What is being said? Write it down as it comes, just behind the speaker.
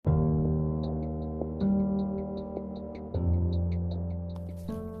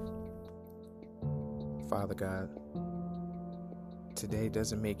Father God, today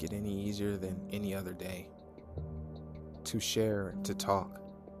doesn't make it any easier than any other day to share, to talk,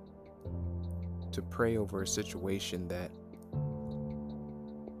 to pray over a situation that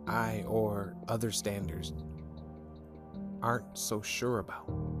I or other standers aren't so sure about.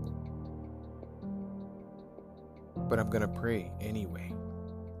 But I'm going to pray anyway.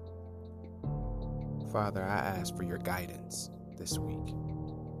 Father, I ask for your guidance this week.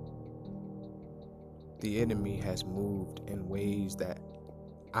 The enemy has moved in ways that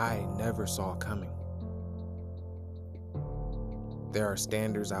I never saw coming. There are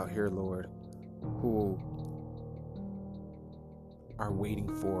standers out here, Lord, who are waiting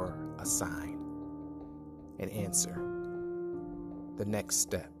for a sign, an answer, the next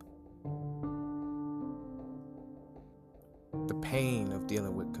step. The pain of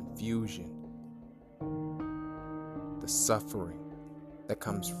dealing with confusion, the suffering that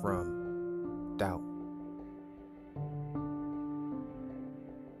comes from doubt,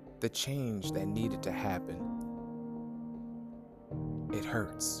 the change that needed to happen. It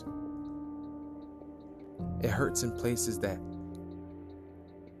hurts. It hurts in places that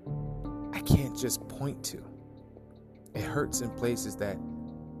I can't just point to. It hurts in places that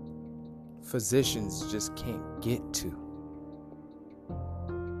physicians just can't get to.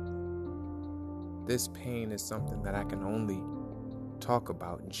 This pain is something that I can only talk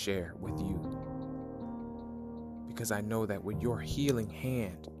about and share with you, because I know that when your healing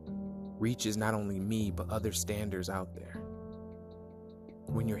hand reaches not only me but other standers out there,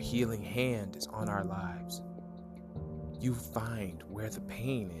 when your healing hand is on our lives, you find where the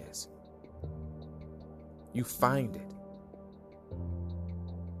pain is. You find it.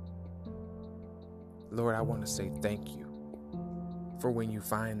 Lord, I want to say thank you for when you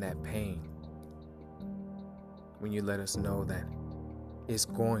find that pain, when you let us know that it's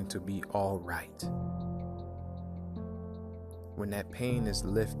going to be all right. When that pain is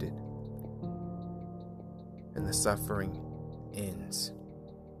lifted and the suffering ends.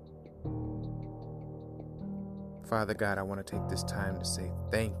 Father God, I want to take this time to say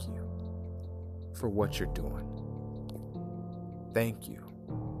thank you for what you're doing. Thank you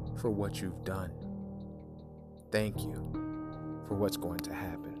for what you've done. Thank you for what's going to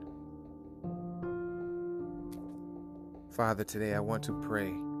happen. Father, today I want to pray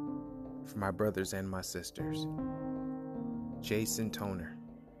for my brothers and my sisters. Jason Toner,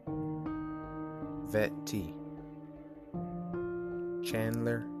 Vet T,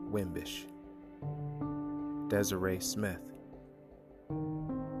 Chandler Wimbish, Desiree Smith,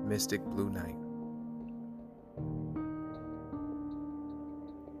 Mystic Blue Knight.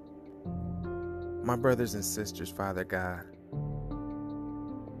 My brothers and sisters, Father God,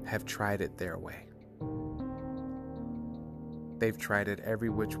 have tried it their way. They've tried it every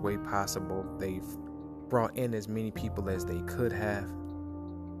which way possible. They've brought in as many people as they could have.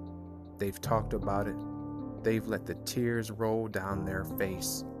 They've talked about it. They've let the tears roll down their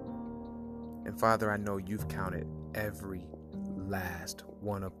face. And Father, I know you've counted every last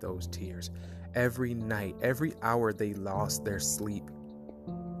one of those tears. Every night, every hour they lost their sleep,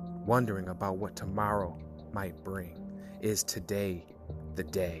 wondering about what tomorrow might bring. Is today the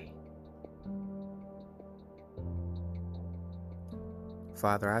day?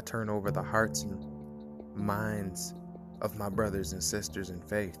 Father, I turn over the hearts and minds of my brothers and sisters in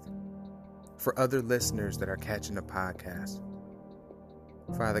faith, for other listeners that are catching the podcast.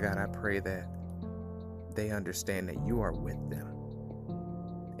 Father God, I pray that they understand that you are with them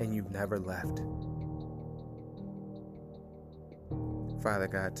and you've never left. Father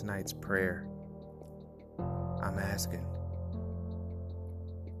God, tonight's prayer, I'm asking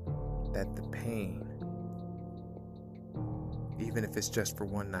that the pain, even if it's just for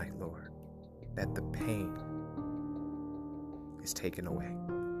one night, Lord, that the pain is taken away.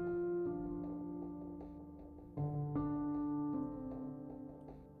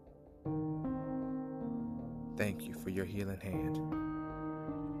 Thank you for your healing hand.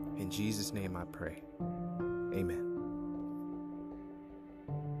 In Jesus' name I pray. Amen.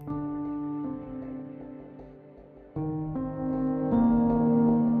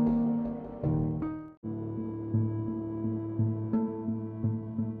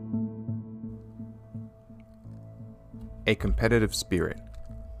 A Competitive Spirit,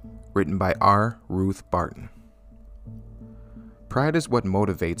 written by R. Ruth Barton. Pride is what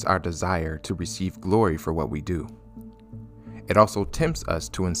motivates our desire to receive glory for what we do. It also tempts us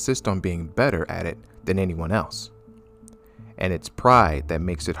to insist on being better at it than anyone else. And it's pride that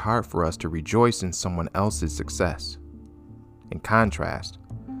makes it hard for us to rejoice in someone else's success. In contrast,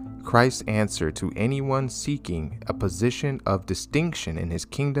 Christ's answer to anyone seeking a position of distinction in his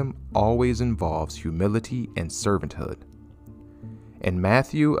kingdom always involves humility and servanthood. In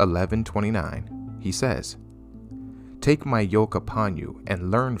Matthew 11:29, he says, "Take my yoke upon you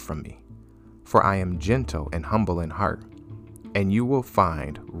and learn from me, for I am gentle and humble in heart, and you will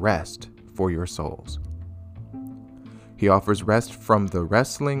find rest for your souls." He offers rest from the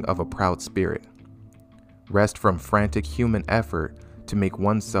wrestling of a proud spirit, rest from frantic human effort to make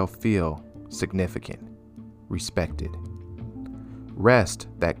oneself feel significant, respected. Rest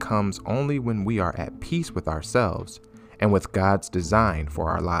that comes only when we are at peace with ourselves and with God's design for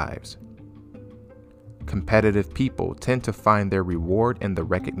our lives. Competitive people tend to find their reward in the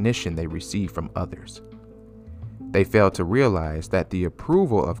recognition they receive from others. They fail to realize that the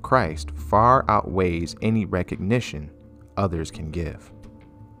approval of Christ far outweighs any recognition others can give.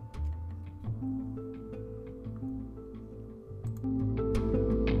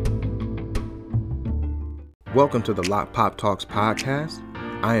 Welcome to the Lot Pop Talks podcast.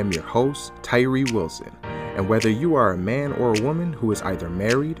 I am your host, Tyree Wilson. And whether you are a man or a woman who is either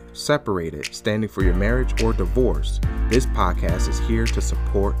married, separated, standing for your marriage, or divorced, this podcast is here to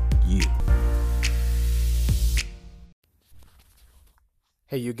support you.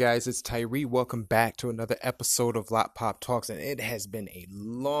 Hey, you guys, it's Tyree. Welcome back to another episode of Lot Pop Talks. And it has been a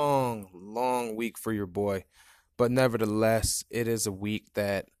long week for your boy. But nevertheless, it is a week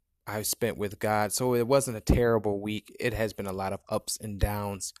that I've spent with God. So it wasn't a terrible week. It has been a lot of ups and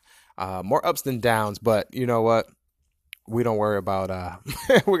downs. More ups than downs, but you know what? We don't worry about,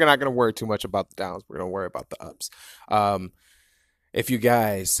 we're not going to worry too much about the downs. We're going to worry about the ups. If you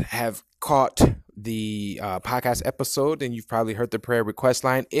guys have caught the podcast episode, then you've probably heard the prayer request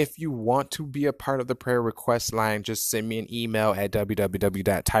line. If you want to be a part of the prayer request line, just send me an email at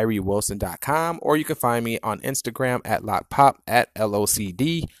www.tyrewilson.com, or you can find me on Instagram at LockPop at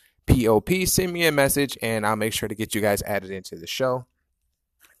LOCDPOP. Send me a message and I'll make sure to get you guys added into the show.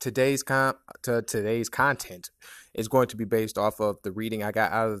 Today's content is going to be based off of the reading I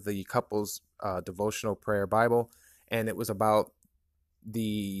got out of the couple's devotional prayer Bible, and it was about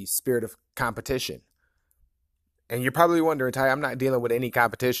the spirit of competition. And you're probably wondering, Ty, I'm not dealing with any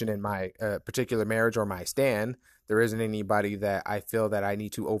competition in my particular marriage or my stand. There isn't anybody that I feel that I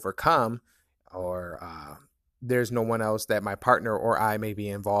need to overcome, or there's no one else that my partner or I may be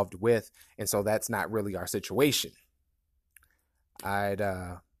involved with, and so that's not really our situation. I'd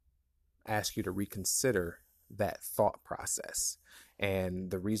ask you to reconsider that thought process. And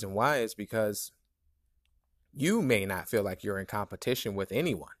the reason why is because you may not feel like you're in competition with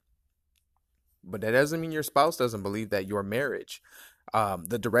anyone, but that doesn't mean your spouse doesn't believe that your marriage,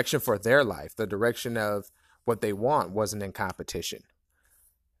 the direction for their life, the direction of what they want wasn't in competition.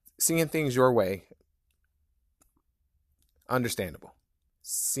 Seeing things your way, understandable.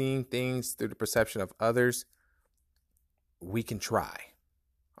 Seeing things through the perception of others, we can try.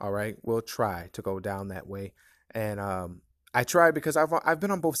 All right, we'll try to go down that way. And I try because I've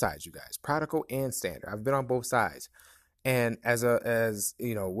been on both sides, you guys, prodigal and standard. I've been on both sides. And as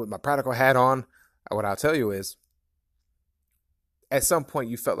you know, with my prodigal hat on, what I'll tell you is, at some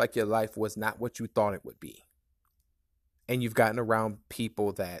point you felt like your life was not what you thought it would be. And you've gotten around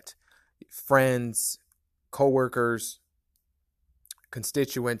people that, friends, coworkers,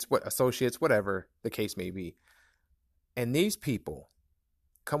 constituents, associates, whatever the case may be. And these people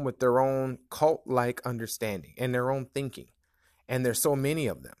come with their own cult-like understanding and their own thinking. And there's so many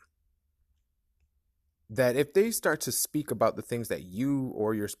of them that if they start to speak about the things that you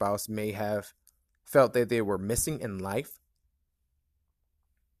or your spouse may have felt that they were missing in life,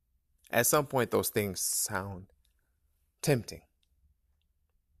 at some point those things sound tempting.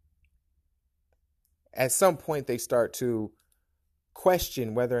 At some point they start to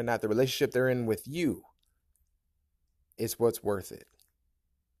question whether or not the relationship they're in with you is what's worth it.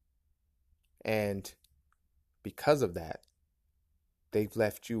 And because of that, they've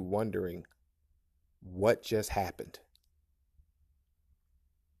left you wondering what just happened.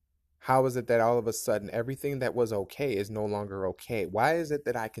 How is it that all of a sudden everything that was okay is no longer okay? Why is it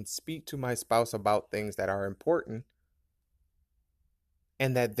that I can speak to my spouse about things that are important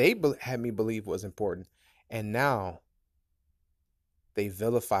and that they had me believe was important, and now they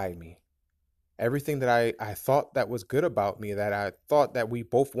vilify me? Everything that I thought that was good about me, that I thought that we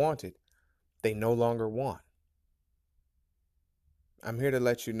both wanted, they no longer want. I'm here to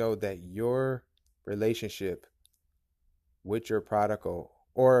let you know that your relationship with your prodigal,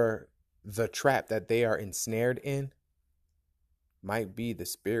 or the trap that they are ensnared in, might be the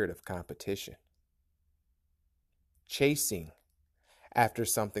spirit of competition. Chasing after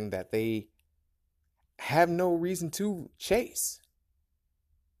something that they have no reason to chase.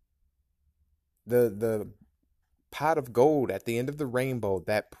 The pot of gold at the end of the rainbow,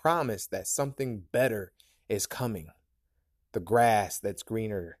 that promise that something better is coming. The grass that's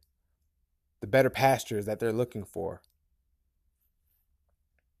greener, the better pastures that they're looking for.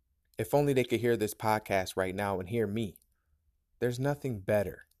 If only they could hear this podcast right now and hear me. There's nothing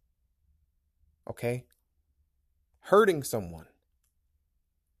better. Okay? Hurting someone,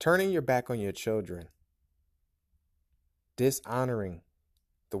 turning your back on your children, dishonoring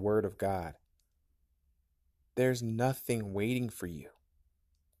the word of God. There's nothing waiting for you.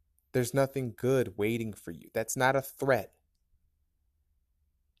 There's nothing good waiting for you. That's not a threat.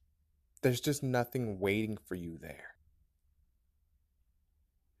 There's just nothing waiting for you there.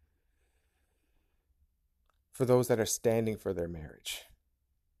 For those that are standing for their marriage,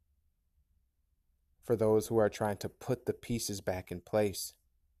 for those who are trying to put the pieces back in place,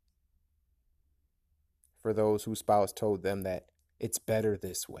 for those whose spouse told them that it's better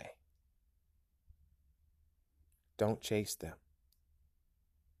this way, don't chase them,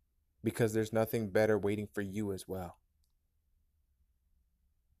 because there's nothing better waiting for you as well.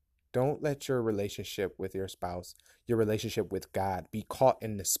 Don't let your relationship with your spouse, your relationship with God, be caught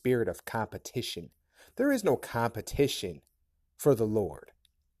in the spirit of competition. There is no competition for the Lord.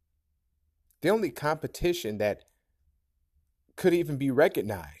 The only competition that could even be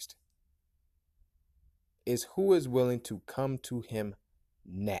recognized is who is willing to come to him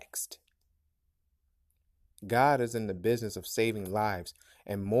next. God is in the business of saving lives,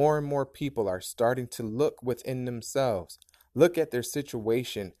 and more people are starting to look within themselves, look at their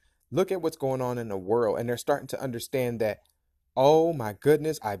situation, look at what's going on in the world, and they're starting to understand that, oh my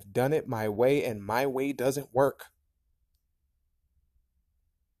goodness, I've done it my way, and my way doesn't work.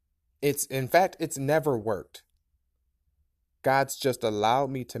 In fact, it's never worked. God's just allowed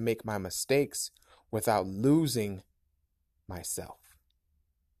me to make my mistakes without losing myself.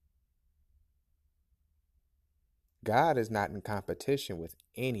 God is not in competition with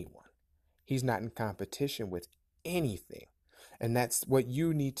anyone. He's not in competition with anything. And that's what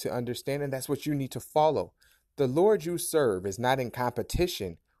you need to understand, and that's what you need to follow. The Lord you serve is not in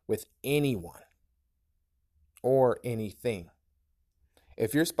competition with anyone or anything.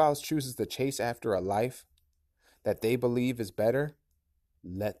 If your spouse chooses to chase after a life that they believe is better,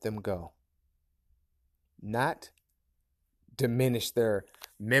 let them go. Not diminish their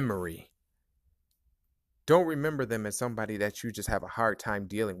memory. Don't remember them as somebody that you just have a hard time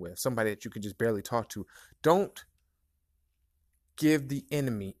dealing with, somebody that you can just barely talk to. Don't give the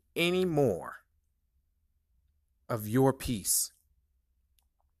enemy any more of your peace.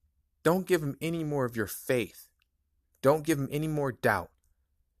 Don't give him any more of your faith. Don't give him any more doubt.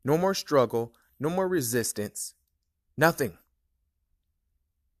 No more struggle, no more resistance, nothing.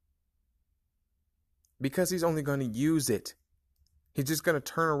 Because he's only going to use it. He's just going to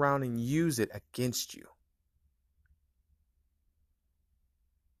turn around and use it against you.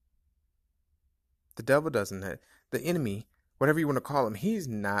 The devil doesn't have, the enemy, whatever you want to call him, he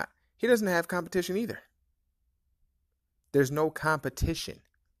doesn't have competition either. There's no competition.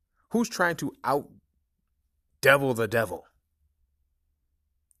 Who's trying to out-devil the devil?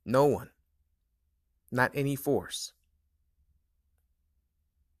 No one. Not any force.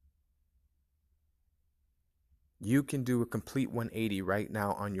 You can do a complete 180 right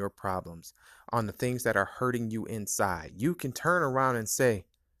now on your problems, on the things that are hurting you inside. You can turn around and say,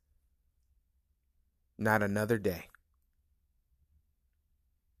 not another day.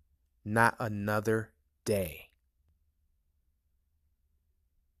 Not another day.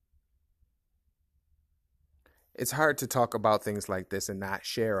 It's hard to talk about things like this and not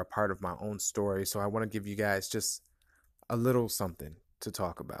share a part of my own story, so I want to give you guys just a little something to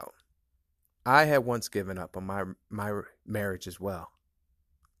talk about. I had once given up on my marriage as well.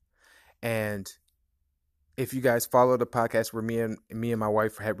 And if you guys follow the podcast where me and my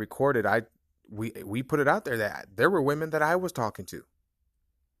wife had recorded, we put it out there that there were women that I was talking to.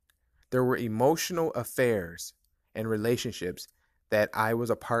 There were emotional affairs and relationships that I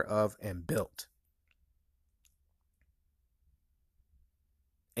was a part of and built.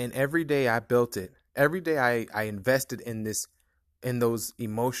 And every day I built it. Every day I invested in those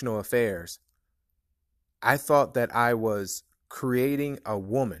emotional affairs. I thought that I was creating a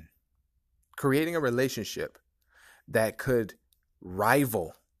relationship that could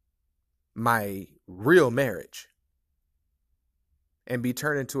rival my real marriage and be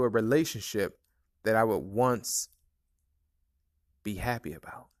turned into a relationship that I would once be happy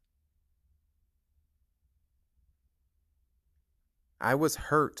about. I was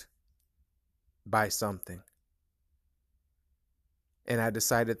hurt by something. And I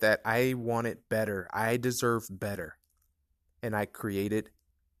decided that I wanted better. I deserved better. And I created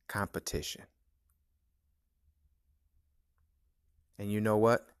competition. And you know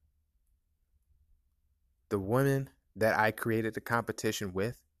what? The women that I created the competition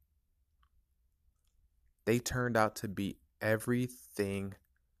with, they turned out to be everything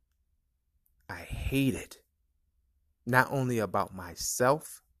I hated. Not only about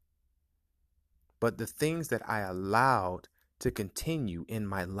myself, but the things that I allowed to continue in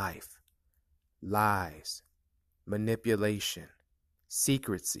my life. Lies, manipulation,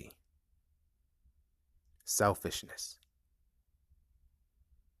 secrecy, selfishness.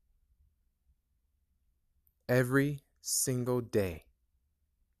 Every single day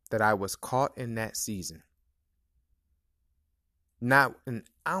that I was caught in that season, not an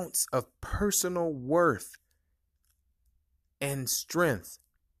ounce of personal worth and strength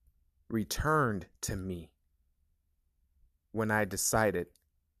returned to me when I decided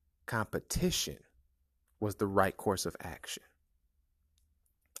competition was the right course of action.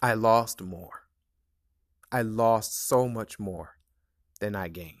 I lost more. I lost so much more than I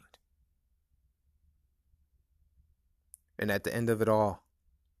gained. And at the end of it all,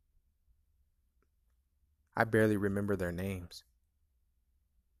 I barely remember their names.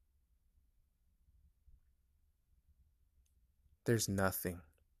 There's nothing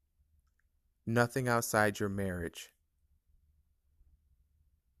outside your marriage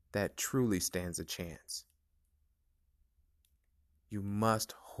that truly stands a chance. You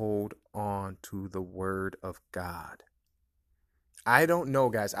must hold on to the word of God. I don't know,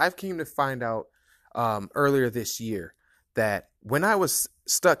 guys. I've came to find out earlier this year that when I was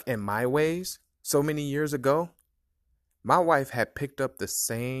stuck in my ways so many years ago, my wife had picked up the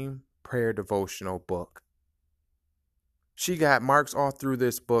same prayer devotional book. She got marks all through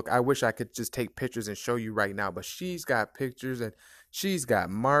this book. I wish I could just take pictures and show you right now, but she's got pictures and she's got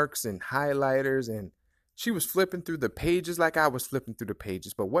marks and highlighters, and she was flipping through the pages like I was flipping through the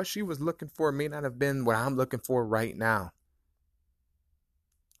pages. But what she was looking for may not have been what I'm looking for right now.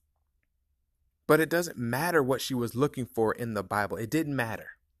 But it doesn't matter what she was looking for in the Bible. It didn't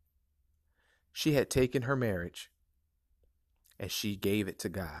matter. She had taken her marriage and she gave it to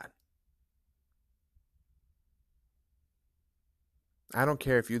God. I don't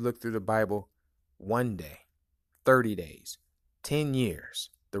care if you look through the Bible one day, 30 days, 10 years,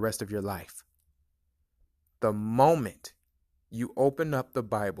 the rest of your life. The moment you open up the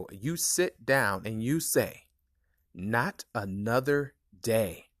Bible, you sit down and you say, not another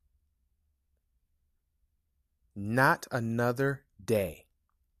day. Not another day.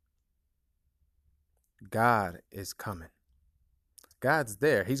 God is coming. God's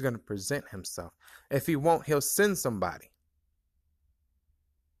there. He's going to present himself. If he won't, he'll send somebody.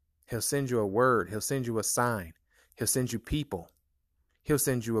 He'll send you a word. He'll send you a sign. He'll send you people. He'll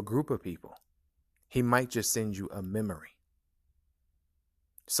send you a group of people. He might just send you a memory.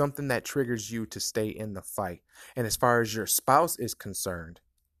 Something that triggers you to stay in the fight. And as far as your spouse is concerned,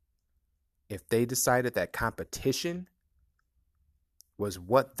 if they decided that competition was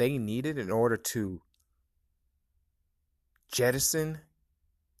what they needed in order to jettison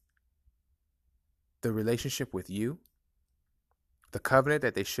the relationship with you, the covenant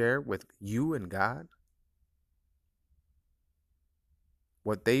that they share with you and God,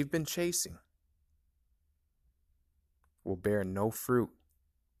 what they've been chasing will bear no fruit.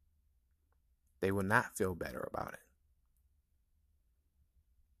 They will not feel better about it.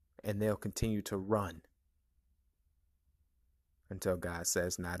 And they'll continue to run until God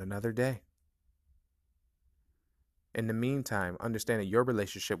says, not another day. In the meantime, understanding your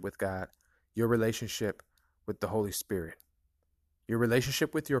relationship with God, your relationship with the Holy Spirit, your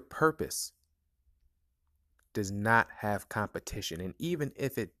relationship with your purpose does not have competition. And even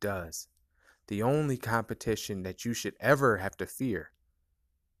if it does, the only competition that you should ever have to fear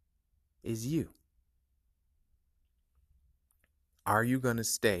is you. Are you going to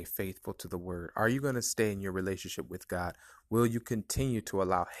stay faithful to the word? Are you going to stay in your relationship with God? Will you continue to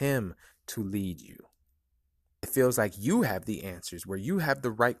allow him to lead you? It feels like you have the answers, where you have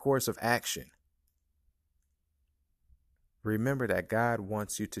the right course of action. Remember that God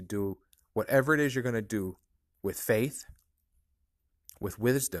wants you to do whatever it is you're going to do with faith, with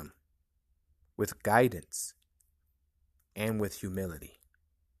wisdom, with guidance, and with humility.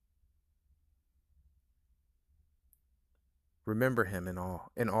 Remember him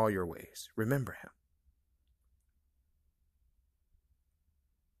in all your ways. Remember him.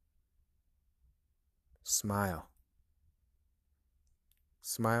 Smile.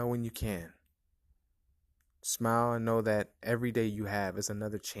 Smile when you can. Smile and know that every day you have is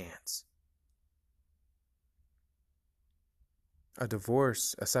another chance. A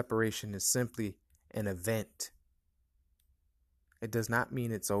divorce, a separation is simply an event. It does not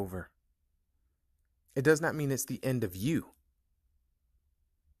mean it's over. It does not mean it's the end of you.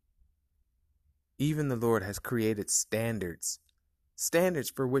 Even the Lord has created standards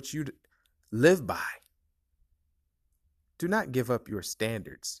for which you live by. Do not give up your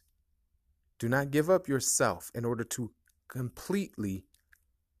standards. Do not give up yourself in order to completely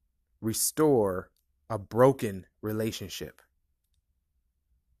restore a broken relationship.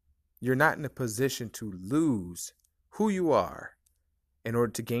 You're not in a position to lose who you are in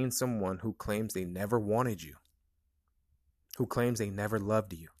order to gain someone who claims they never wanted you, who claims they never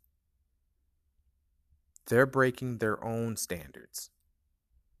loved you. They're breaking their own standards.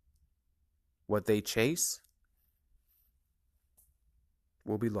 What they chase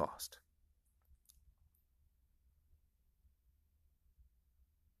will be lost.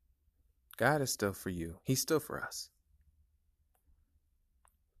 God is still for you. He's still for us.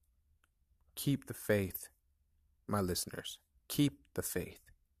 Keep the faith, my listeners. Keep the faith.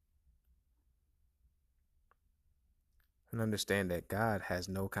 And understand that God has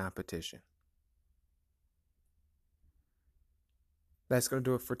no competition. That's going to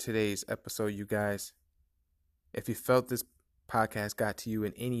do it for today's episode, you guys. If you felt this podcast got to you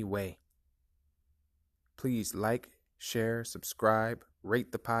in any way, please like, share, subscribe,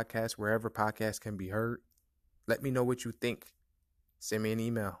 rate the podcast wherever podcasts can be heard. Let me know what you think. Send me an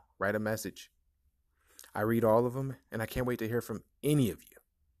email, write a message. I read all of them, and I can't wait to hear from any of you,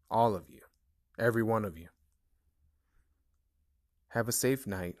 all of you, every one of you. Have a safe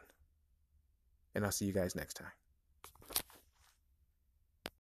night, and I'll see you guys next time.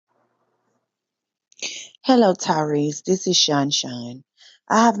 Hello, Tyrese. This is Shine.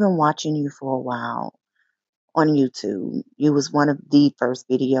 I have been watching you for a while on YouTube. You was one of the first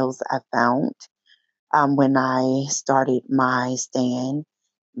videos I found when I started my stand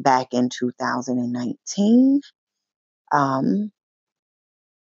back in 2019.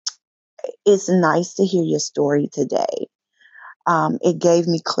 It's nice to hear your story today. It gave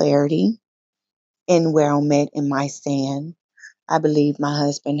me clarity in where I'm at in my stand. I believe my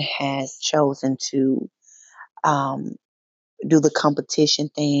husband has chosen to do the competition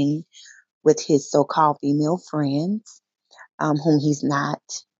thing with his so-called female friends, whom he's not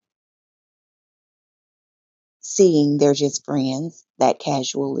seeing. They're just friends that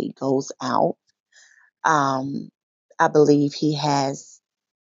casually goes out. I believe he has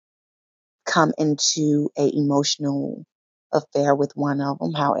come into a emotional affair with one of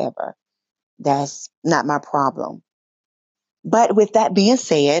them. However, that's not my problem. But with that being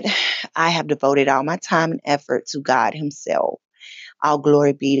said, I have devoted all my time and effort to God himself. All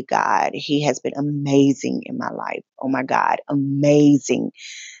glory be to God. He has been amazing in my life. Oh my God, amazing.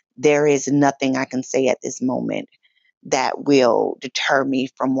 There is nothing I can say at this moment that will deter me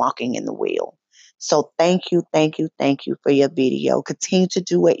from walking in the will. So thank you for your video. Continue to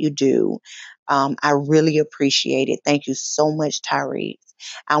do what you do. I really appreciate it. Thank you so much, Tyrese.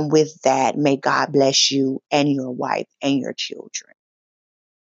 And with that, may God bless you and your wife and your children.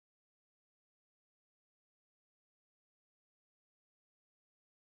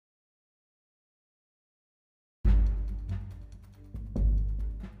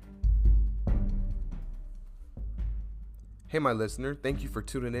 Hey, my listener, thank you for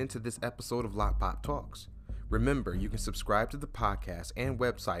tuning in to this episode of Lot Pop Talks. Remember, you can subscribe to the podcast and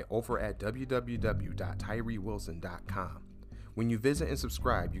website over at www.tyrewilson.com. When you visit and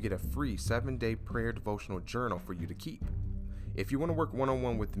subscribe, you get a free 7-day prayer devotional journal for you to keep. If you want to work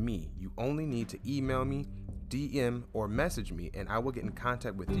one-on-one with me, you only need to email me, DM, or message me, and I will get in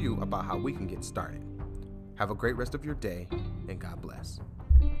contact with you about how we can get started. Have a great rest of your day, and God bless.